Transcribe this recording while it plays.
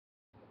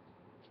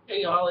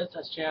Hey y'all, it's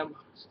SJam.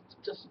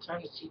 Just in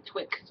time to see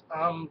Twix.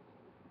 I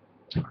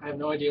have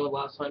no idea what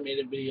last time I made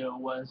a video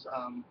was.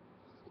 I've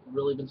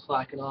really been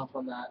slacking off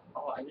on that.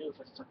 Oh, I knew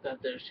if I stuck that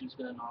there, she was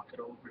gonna knock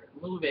it over.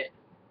 Move it,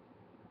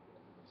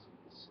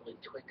 silly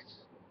Twix.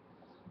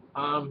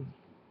 Um,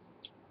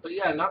 but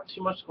yeah, not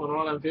too much going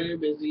on. I'm very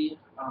busy.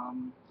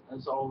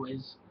 As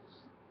always,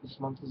 this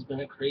month has been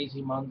a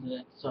crazy month, and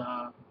it's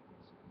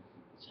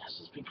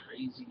just been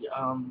crazy.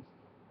 I've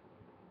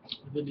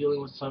been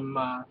dealing with some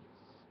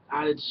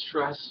added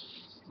stress,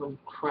 some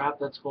crap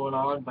that's going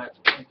on, but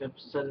like I've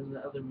said in the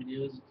other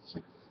videos,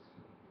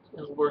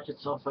 it'll work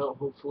itself out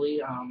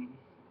hopefully.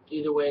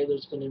 Either way,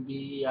 there's going to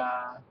be,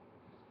 I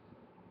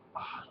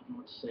don't know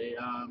what to say,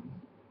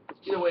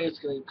 either way it's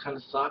going to kind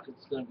of suck.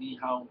 It's going to be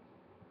how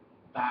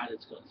bad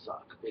it's going to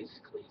suck,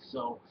 basically.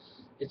 So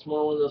it's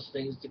more one of those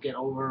things to get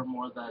over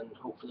more than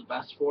hope for the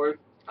best for it.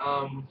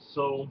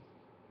 So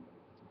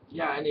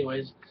yeah,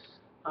 anyways,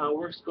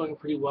 work's going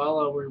pretty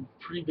well. We're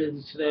pretty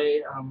busy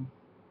today.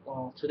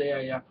 Well,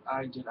 today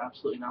I did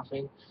absolutely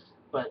nothing,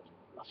 but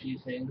a few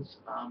things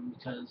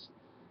because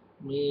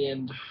me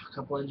and a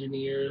couple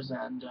engineers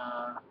and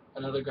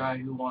another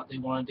guy they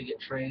wanted to get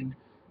trained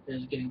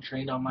is getting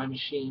trained on my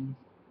machine.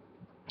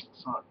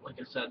 It's not, like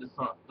I said, it's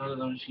not, none of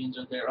the machines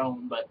are their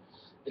own, but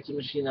it's a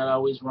machine that I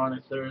always run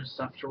if there's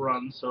stuff to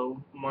run.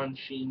 So my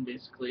machine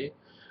basically.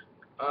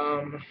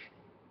 Um,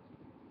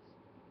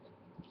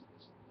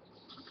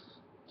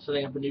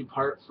 Setting up a new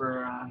part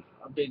for a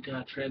big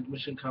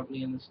transmission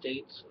company in the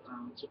States.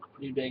 It's a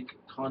pretty big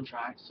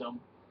contract, so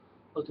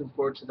looking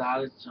forward to that.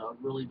 It's a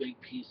really big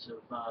piece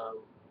of,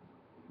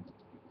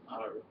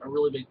 a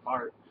really big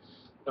part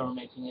that we're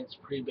making. It's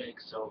pretty big,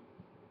 so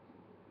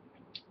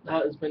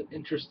that has been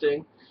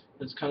interesting.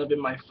 It's kind of been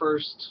my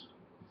first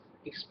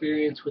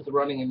experience with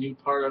running a new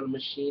part on a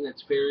machine.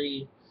 It's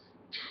very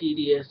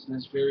tedious and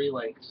it's very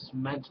like just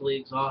mentally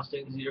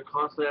exhausting because you're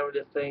constantly having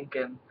to think,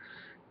 and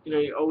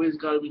you always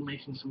got to be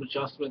making some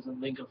adjustments and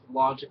think of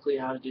logically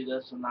how to do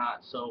this and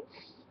that. So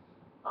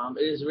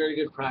it is very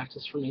good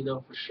practice for me,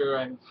 though, for sure.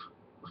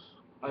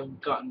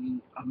 I've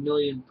gotten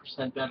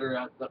 1,000,000% better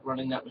at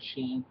running that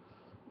machine.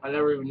 I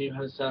never even knew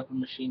how to set up a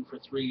machine for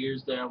 3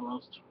 years there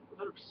almost.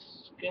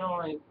 Skin on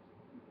my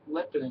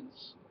lip and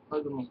it's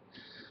bugging me.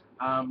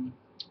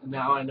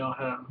 Now I know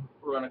how to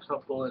run a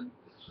couple, and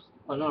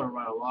well, not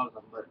run a lot of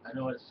them, but I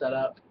know how to set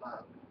up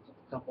a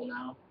couple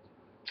now.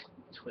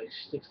 Twix,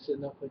 she's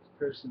sitting up like a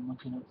person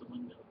looking out the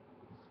window.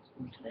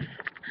 Okay.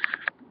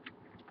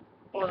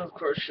 Well, of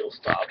course she'll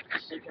stop.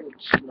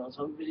 She knows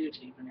I'm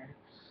videotaping her.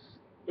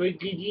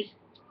 Wait, Gigi.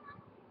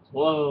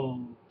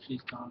 Whoa,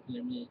 she's talking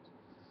to me.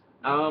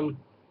 Um,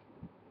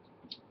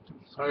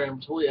 Sorry, I'm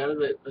totally out of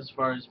it as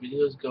far as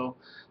videos go.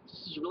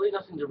 This is really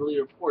nothing to really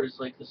report. It's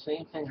like the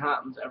same thing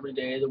happens every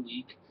day of the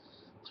week.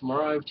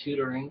 Tomorrow I have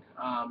tutoring.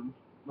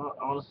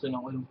 Honestly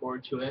not looking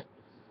forward to it.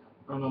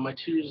 I don't know, my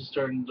tutors are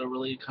starting to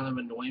really kind of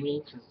annoy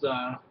me because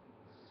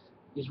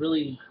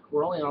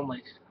we're only on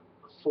like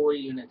 4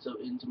 units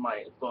into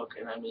my book,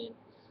 and I mean,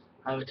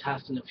 I have a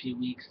test in a few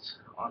weeks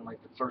on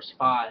like the first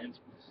 5,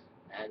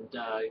 and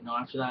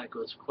after that it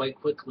goes quite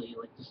quickly.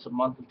 Like just a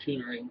month of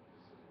tutoring,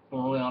 we're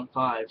only on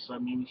 5, so I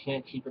mean we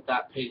can't keep at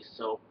that pace.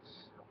 So,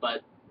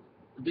 but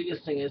the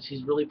biggest thing is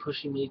he's really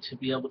pushing me to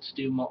be able to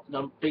do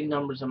big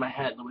numbers in my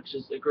head, which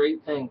is a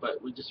great thing,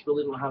 but we just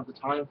really don't have the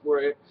time for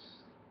it.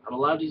 I'm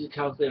allowed to use a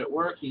calculator at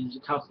work, use a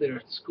calculator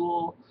at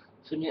school.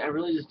 To me, I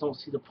really just don't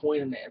see the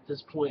point in it at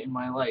this point in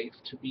my life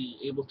to be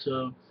able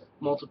to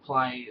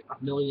multiply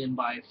 1,000,000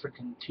 by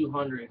freaking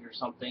 200 or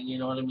something, you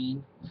know what I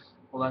mean?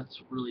 Well,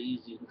 that's really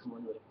easy, it's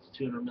only like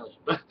 200 million,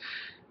 but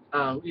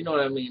you know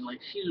what I mean,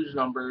 like huge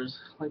numbers,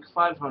 like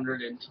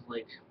 500 into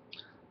like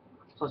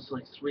plus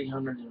like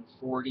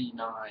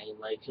 349,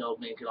 like he'll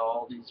make it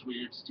all these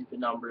weird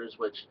stupid numbers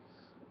which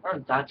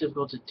aren't that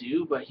difficult to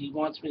do, but he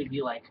wants me to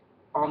be like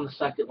on the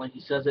second like he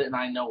says it and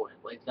I know it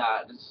like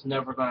that. It's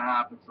never going to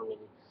happen for me.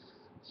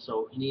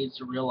 So he needs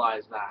to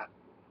realize that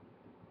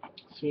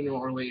sooner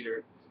or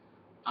later.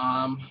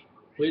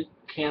 We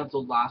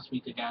canceled last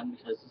week again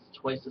because it's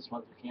twice this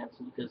month we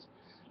canceled because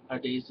our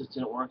days just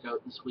didn't work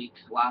out this week.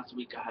 Last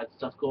week I had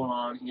stuff going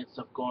on, he had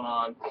stuff going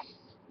on,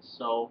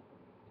 so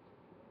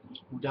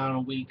we're down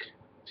a week,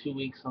 2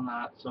 weeks on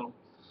that. So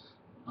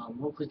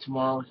hopefully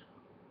tomorrow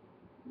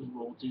we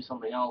will do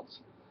something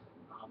else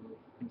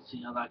and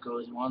see how that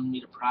goes. He wanted me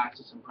to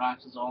practice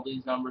all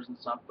these numbers and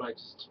stuff, but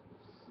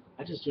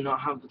I just do not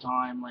have the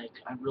time.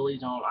 Like I really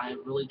don't. I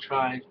really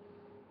tried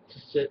to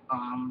sit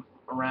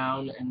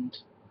around and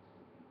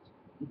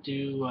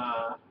do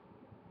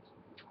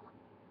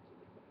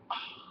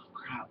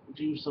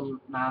do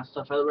some math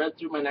stuff. I read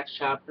through my next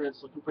chapter and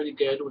it's looking pretty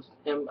good. With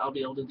him I'll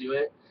be able to do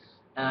it.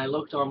 And I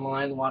looked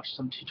online, watched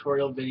some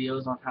tutorial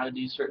videos on how to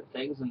do certain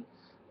things, and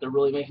they're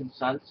really making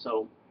sense.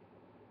 So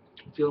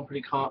I'm feeling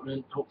pretty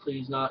confident. Hopefully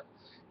he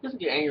doesn't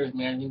get angry with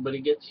me or anything, but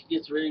he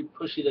gets very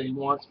pushy that he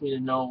wants me to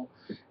know.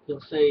 He'll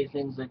say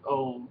things like,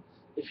 oh,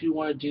 if you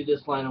want to do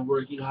this line of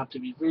work, you have to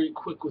be very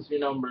quick with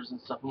your numbers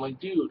and stuff. I'm like,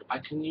 dude, I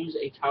can use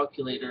a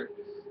calculator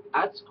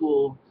at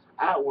school,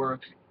 at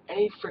work,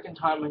 any freaking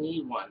time I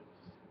need one.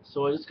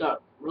 So I just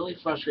got really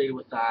frustrated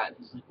with that.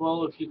 He's like,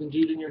 well, if you can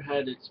do it in your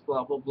head, it's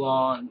blah, blah,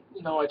 blah. And,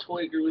 I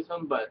totally agree with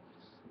him, but,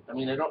 I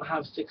mean, I don't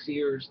have 6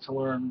 years to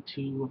learn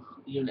 2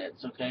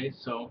 units, okay?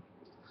 So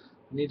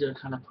I need to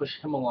kind of push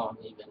him along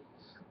even.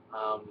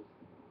 Um,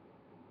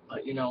 but,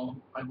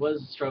 I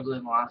was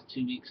struggling the last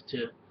 2 weeks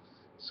to,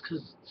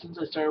 because since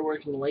I started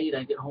working late,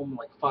 I get home at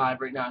like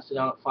 5. Right now I sit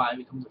down at 5.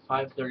 It comes at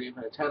 5:30. I've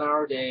had a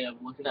 10-hour day of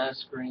looking at a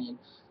screen,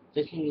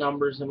 thinking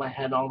numbers in my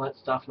head, all that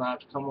stuff, and I have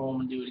to come home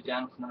and do it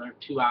again for another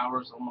 2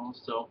 hours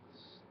almost. So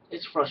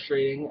it's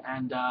frustrating,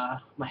 and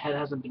my head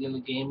hasn't been in the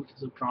game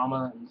because of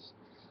drama and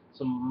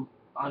some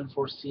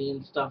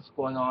unforeseen stuff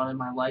going on in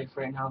my life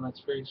right now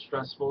that's very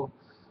stressful,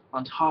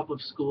 on top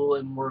of school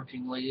and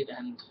working late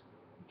and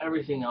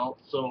everything else.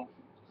 So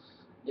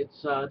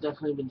it's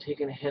definitely been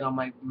taking a hit on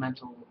my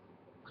mental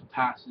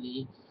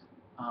capacity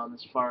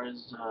as far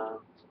as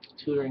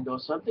tutoring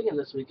goes. So I'm thinking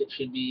this week it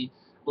should be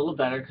a little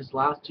better because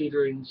last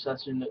tutoring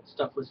session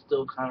stuff was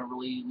still kind of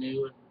really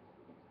new and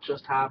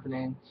just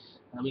happening.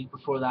 And the week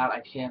before that I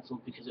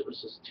canceled because it was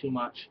just too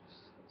much.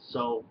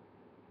 So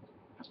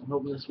I'm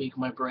hoping this week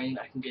I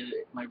can get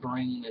my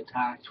brain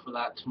intact for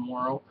that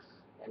tomorrow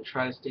and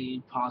try to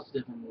stay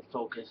positive and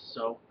focused.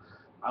 So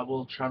I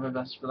will try my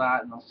best for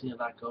that, and I'll see how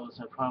that goes.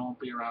 I probably won't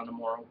be around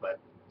tomorrow, but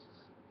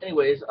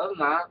anyways, other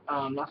than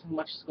that, nothing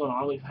much is going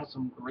on. We've had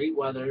some great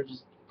weather,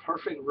 just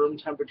perfect room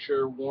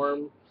temperature,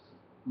 warm,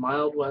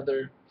 mild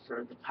weather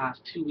for the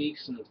past 2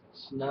 weeks, and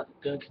it's not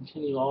going to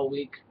continue all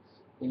week.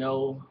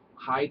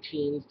 High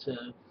teens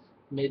to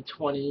mid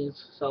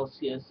 20s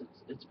Celsius.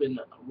 It's been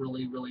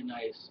really, really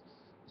nice.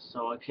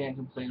 So I can't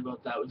complain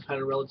about that. We've had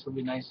a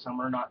relatively nice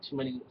summer, not too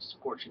many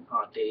scorching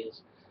hot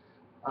days.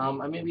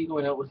 I may be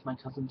going out with my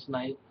cousin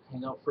tonight,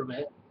 hang out for a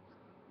bit.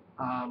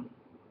 Um,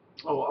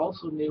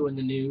 also new in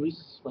the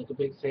news, like a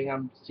big thing,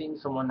 I'm seeing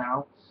someone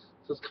now,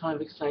 so it's kind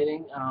of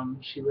exciting.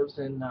 She lives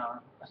in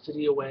a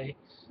city away.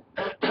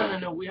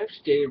 No, we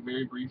actually dated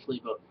very briefly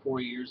about 4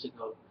 years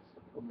ago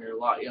when we were a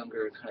lot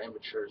younger and kind of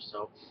immature,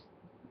 so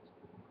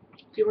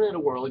giving it a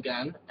whirl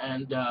again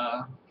and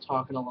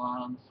talking a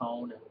lot on the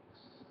phone and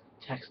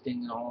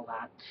texting and all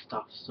that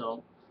stuff,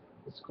 so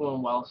it's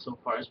going well so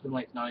far. It's been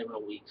like not even a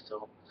week,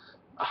 so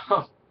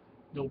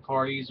no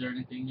parties or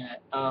anything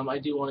yet. I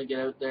do want to get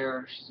out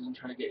there. She's going to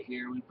try to get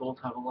here. We both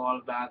have a lot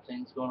of bad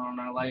things going on in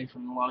our life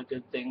and a lot of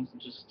good things,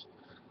 and just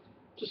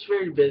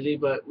very busy,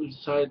 but we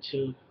decided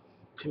to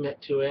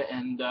commit to it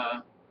and,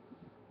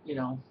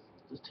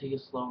 just take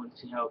it slow and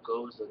see how it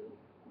goes, and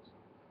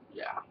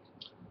yeah,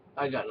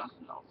 I got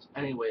nothing else.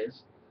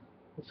 Anyways,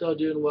 it's all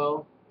doing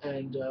well,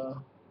 and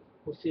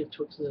we'll see if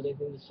Twix has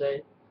anything to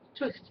say.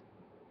 Twix,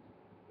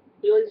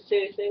 would you like to say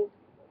anything?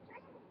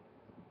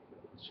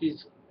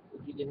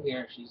 If you can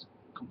hear, she's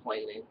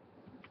complaining.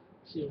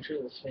 See, I'm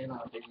sure this fan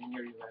off, they can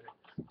hear you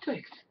better.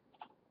 Twix,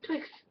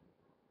 Twix,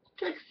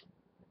 Twix.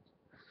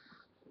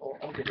 Oh,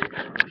 I'll get it.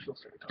 She'll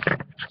start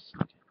talking.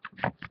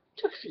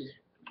 Twixie,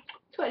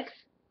 Twix,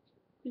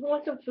 you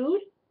want some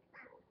food?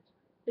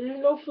 Is there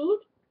no food?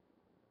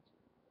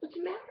 What's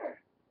the matter?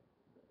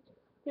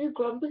 Are you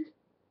grumpy?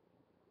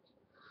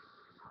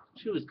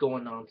 She was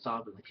going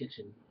non-stop in the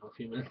kitchen a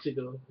few minutes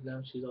ago.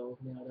 Now she's all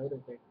mad out of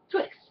there.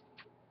 Twix,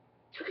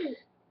 Twix,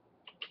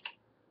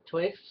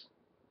 Twix.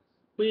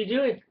 What are you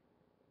doing?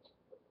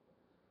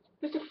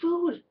 Where's the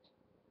food?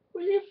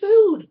 Where's your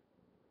food?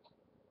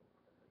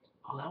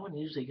 Oh, that one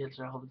usually gets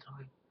her all the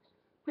time.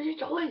 Where's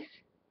your toys?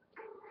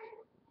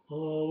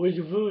 Oh, where's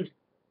your food?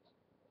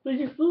 Where's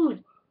your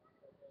food?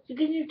 You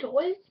getting your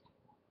toys?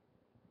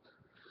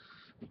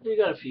 We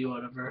got a few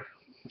out of her.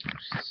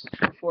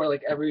 Before,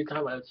 like, every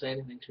time I would say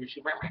anything to her,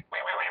 she'd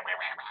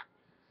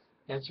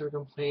answer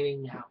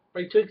complaining now.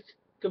 Right, Twix?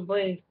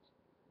 Complain.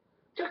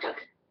 Tuk tuk.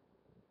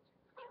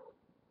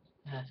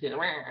 That's it.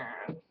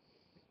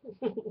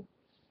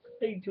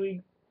 Hey,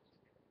 Twix.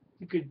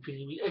 You good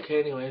baby. Okay,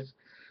 anyways.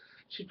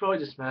 She's probably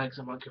just mad because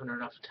I'm not giving her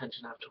enough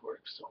attention after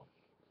work, so.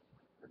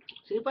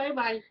 Say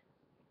bye-bye.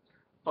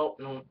 Oh,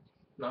 no.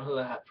 None of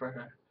that for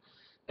her.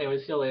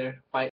 Anyways, see you later. Bye.